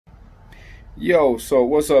Yo, so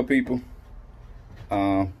what's up, people?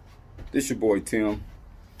 This your boy Tim.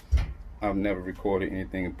 I've never recorded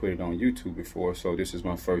anything and put it on YouTube before, so this is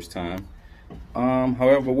my first time.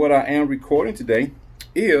 However, what I am recording today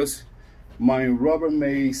is my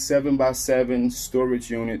Rubbermaid 7x7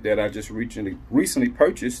 storage unit that I just recently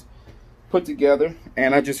purchased, put together,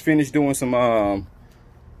 and I just finished doing some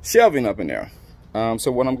shelving up in there.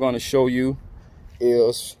 So what I'm going to show you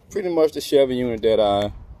is pretty much the shelving unit that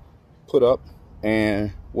I put up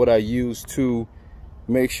and what I use to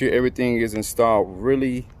make sure everything is installed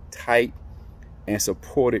really tight and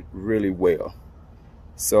supported really well.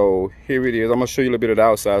 So here it is. I'm gonna show you a little bit of the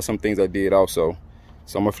outside, some things I did also.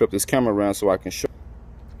 So I'm gonna flip this camera around so I can show.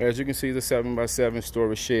 As you can see, the 7x7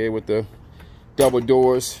 storage shed with the double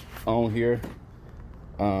doors on here,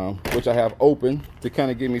 which I have open to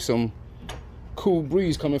kind of give me some cool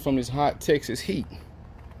breeze coming from this hot Texas heat.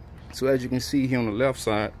 So as you can see here on the left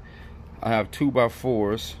side, I have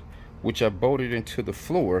 2x4s, which I bolted into the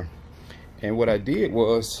floor. And what I did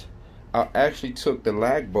was I actually took the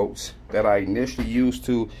lag bolts that I initially used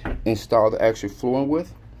to install the actual flooring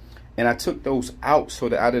with, and I took those out so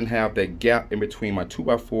that I didn't have that gap in between my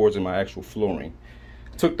 2x4s and my actual flooring.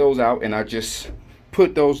 Took those out and I just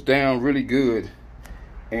put those down really good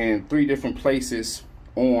in 3 different places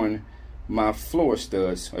on my floor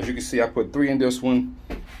studs. As you can see, I put 3 in this one,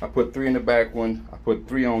 I put 3 in the back one, I put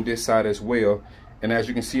 3 on this side as well. And as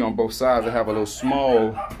you can see on both sides, I have a little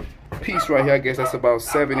small piece right here. I guess that's about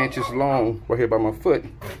 7 inches long right here by my foot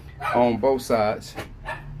on both sides.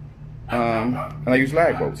 And I use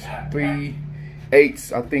lag bolts,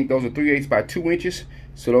 3/8. I think those are 3/8 by 2 inches.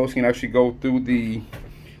 So those can actually go through the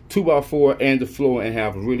 2x4 and the floor and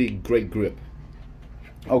have really great grip.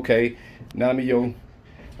 Okay, now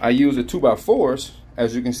I use the 2x4s.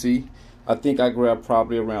 As you can see, I think I grabbed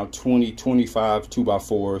probably around 20-25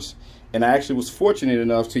 2x4s, and I actually was fortunate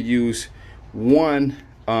enough to use one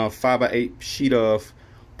 5x8 sheet of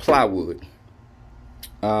plywood,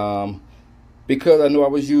 because I knew I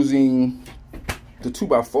was using the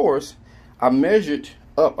 2x4s. I measured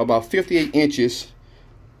up about 58 inches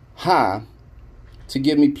high to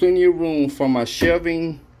give me plenty of room from my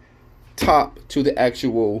shelving top to the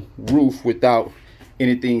actual roof without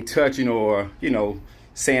anything touching or,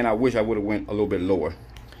 saying I wish I would have went a little bit lower.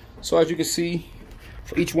 So as you can see,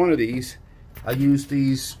 for each one of these, I use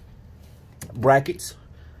these brackets,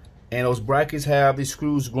 and those brackets have these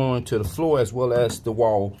screws going to the floor as well as the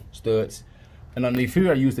wall studs. And underneath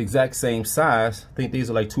here, I use the exact same size. I think these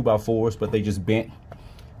are like 2x4s, but they just bent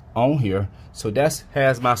on here. So that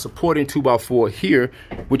has my supporting 2x4 here,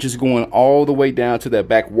 which is going all the way down to that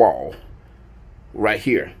back wall right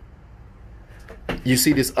here. You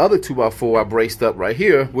see this other 2x4 I braced up right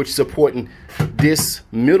here, which is supporting this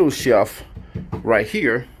middle shelf right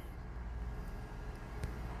here.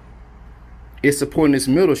 It's supporting this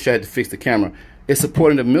middle shelf. I had to fix the camera. It's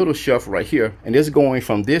supporting the middle shelf right here, and it's going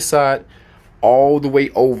from this side all the way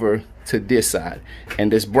over to this side.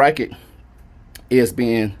 And this bracket is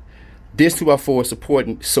being, this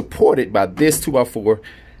 2x4 supported by this 2x4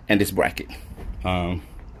 and this bracket.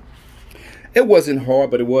 It wasn't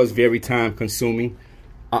hard, but it was very time consuming.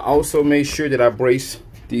 I also made sure that I brace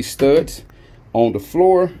these studs on the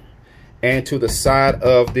floor and to the side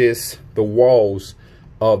of the walls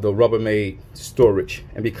of the Rubbermaid storage.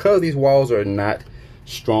 And because these walls are not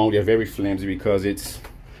strong, they're very flimsy because it's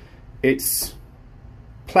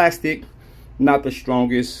plastic, not the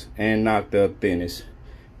strongest and not the thinnest.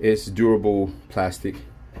 It's durable plastic.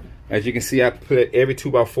 As you can see, I put every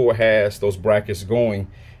 2x4 has those brackets going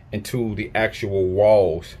into the actual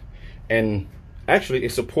walls, and actually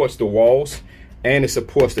it supports the walls and it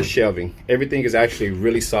supports the shelving. Everything is actually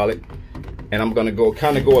really solid, and I'm gonna go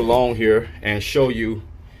along here and show you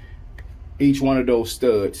each one of those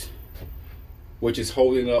studs, which is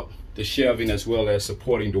holding up the shelving as well as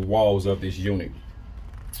supporting the walls of this unit.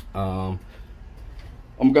 I'm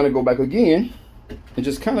gonna go back again and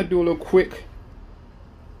just kind of do a little quick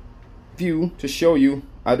view to show you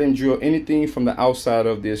I didn't drill anything from the outside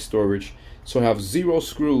of this storage, so I have 0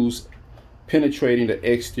 screws penetrating the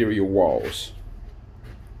exterior walls.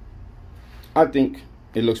 I think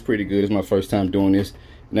it looks pretty good. It's my first time doing this,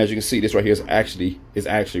 and as you can see, this right here is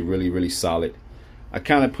actually really solid. I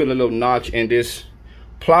kind of put a little notch in this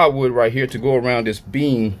plywood right here to go around this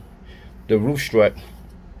beam, the roof strut,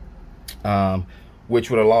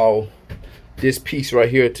 which would allow this piece right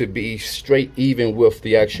here to be straight even with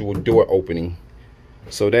the actual door opening.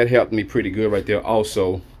 So that helped me pretty good right there.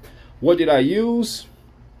 Also, what did I use?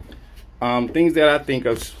 Things that I think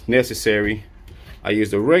are necessary. I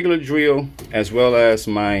used a regular drill as well as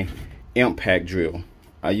my impact drill.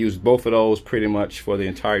 I used both of those pretty much for the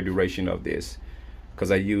entire duration of this,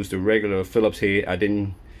 because I used the regular Phillips head.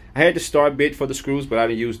 I had the star bit for the screws, but I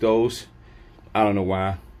didn't use those. I don't know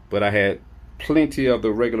why, but I had plenty of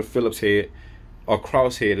the regular Phillips head or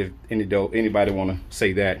crosshead, if anybody want to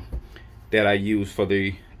say that I use for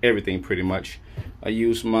the everything pretty much. I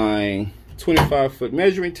use my 25-foot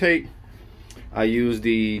measuring tape. I use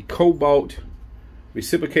the Cobalt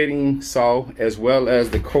reciprocating saw as well as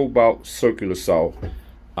the Cobalt circular saw.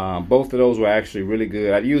 Both of those were actually really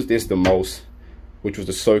good. I used this the most, which was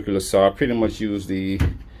the circular saw. I pretty much used the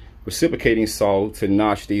reciprocating saw to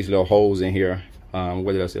notch these little holes in here.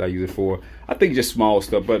 What else did I use it for? I think just small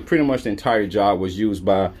stuff, but pretty much the entire job was used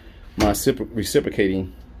by my my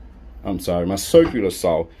circular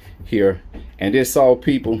saw here. And this saw,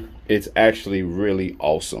 people, it's actually really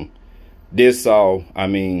awesome. This saw, I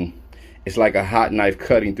mean, it's like a hot knife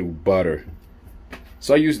cutting through butter.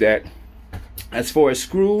 So I use that. As far as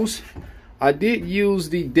screws, I did use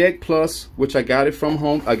the Deck Plus, which I got it from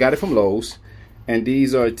Lowe's, and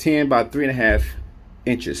these are 10 by 3.5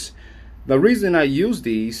 inches. The reason I used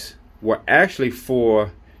these were actually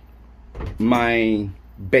for my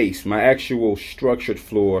base, my actual structured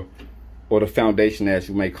floor, or the foundation as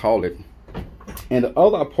you may call it. And the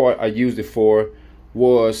other part I used it for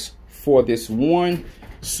was for this one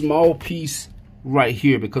small piece right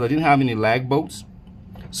here, because I didn't have any lag bolts.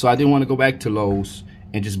 So I didn't want to go back to Lowe's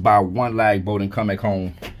and just buy one lag bolt and come back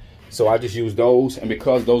home. So I just used those, and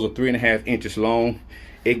because those are 3.5 inches long,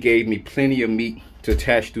 it gave me plenty of meat to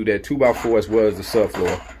attach to that 2x4 as well as the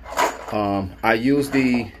subfloor. I used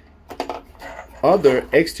the other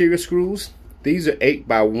exterior screws. These are 8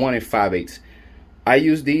 by 1 5/8. I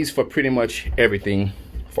use these for pretty much everything,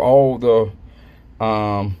 for all the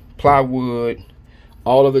plywood,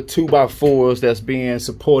 all of the 2x4s that's being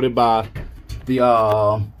supported by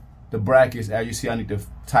the brackets. As you see, I need to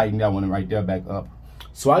tighten that one right there back up.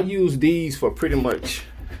 So I use these for pretty much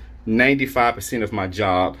 95% of my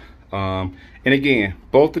job. And again,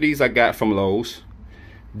 both of these I got from Lowe's.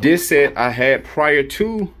 This set I had prior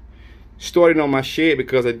to starting on my shed,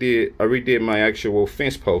 because I redid my actual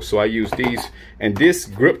fence post. So I use these, and this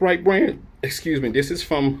Grip Right brand, excuse me, this is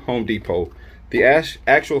from Home Depot. The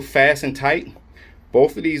actual Fast and Tight,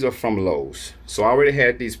 both of these are from Lowe's. So I already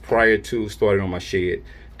had these prior to starting on my shed.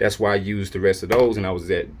 That's why I used the rest of those, and I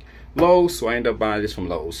was at Lowe's, so I ended up buying this from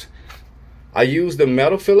Lowe's. I used the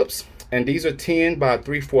metal Phillips, and these are 10 by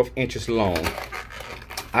 3/4 inches long.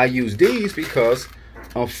 I use these because,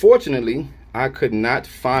 unfortunately, I could not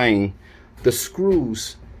find the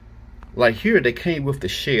screws. Like here, they came with the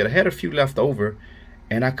shed. I had a few left over,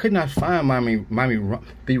 and I could not find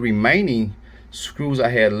the remaining screws I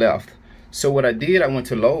had left. So what I did, I went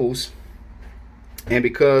to Lowe's, and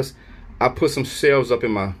because I put some shelves up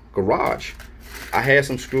in my garage, I had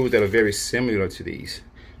some screws that are very similar to these.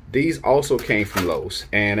 These also came from Lowe's,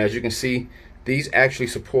 and as you can see, these actually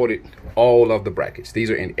supported all of the brackets. These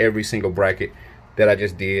are in every single bracket that I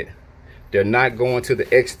just did. They're not going to the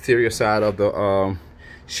exterior side of the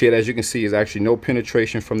shed. As you can see, there's actually no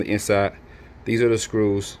penetration from the inside. These are the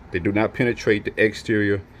screws. They do not penetrate the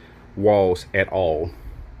exterior walls at all.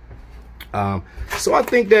 So I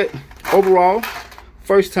think that overall,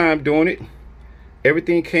 first time doing it,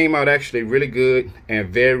 everything came out actually really good and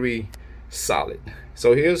very solid.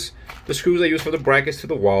 So here's the screws I use for the brackets to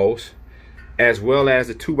the walls, as well as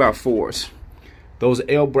the 2x4s. Those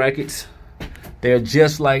L brackets, they're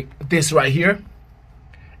just like this right here,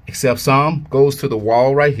 except some goes to the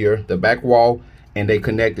wall right here, the back wall, and they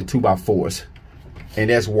connect the 2x4s. And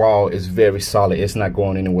this wall is very solid. It's not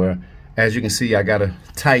going anywhere. As you can see, I gotta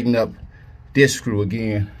tighten up this screw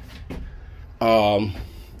again.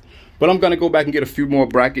 But I'm gonna go back and get a few more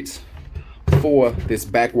brackets for this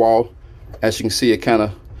back wall. As you can see, it kind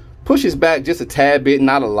of pushes back just a tad bit,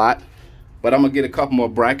 not a lot. But I'm gonna get a couple more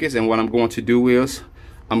brackets, and what I'm going to do is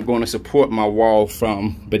I'm going to support my wall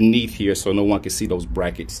from beneath here so no one can see those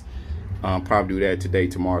brackets. Probably do that today,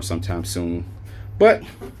 tomorrow, sometime soon. But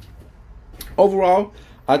overall,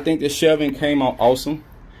 I think the shelving came out awesome.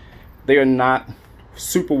 They are not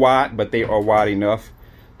super wide, but they are wide enough.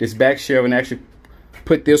 This back shelving, actually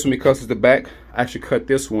put this one, because it's the back, I actually cut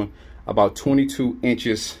this one about 22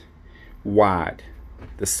 inches wide.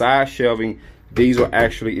 The side shelving, these are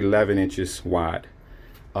actually 11 inches wide.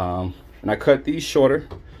 And I cut these shorter,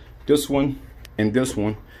 this one and this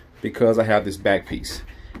one, because I have this back piece.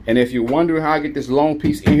 And if you're wondering how I get this long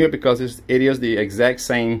piece in here, because it is the exact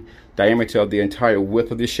same diameter of the entire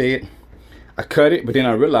width of this shed, I cut it, but then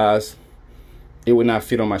I realized it would not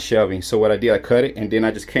fit on my shelving. So what I did, I cut it, and then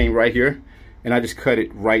I just came right here and I just cut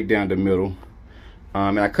it right down the middle.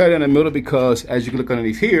 And I cut it in the middle because, as you can look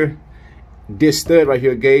underneath here, this stud right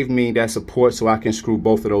here gave me that support so I can screw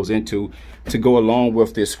both of those into to go along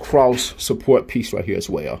with this cross support piece right here as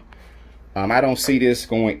well. I don't see this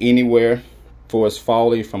going anywhere for us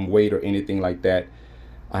falling from weight or anything like that.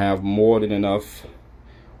 I have more than enough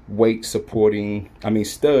weight supporting,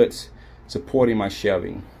 studs supporting my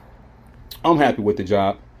shelving. I'm happy with the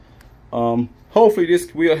job. Hopefully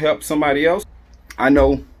this will help somebody else. I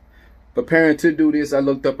know preparing to do this, I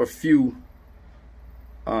looked up a few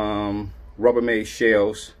Rubbermaid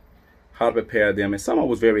shelves, how to prepare them, and some of them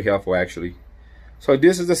was very helpful actually. So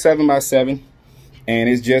this is a 7x7, and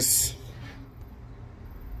it's just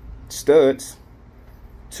studs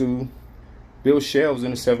to build shelves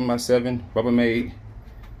in a 7x7 Rubbermaid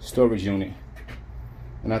storage unit.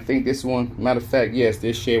 And I think this one, matter of fact, yes,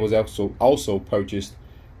 this shed was also purchased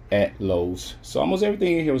at Lowe's. So almost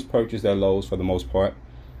everything in here was purchased at Lowe's for the most part.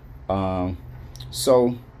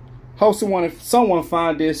 So hope someone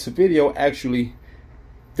find this video actually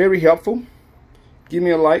very helpful. Give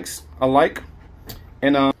me a like,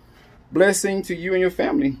 and blessing to you and your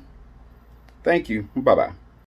family. Thank you. Bye-bye.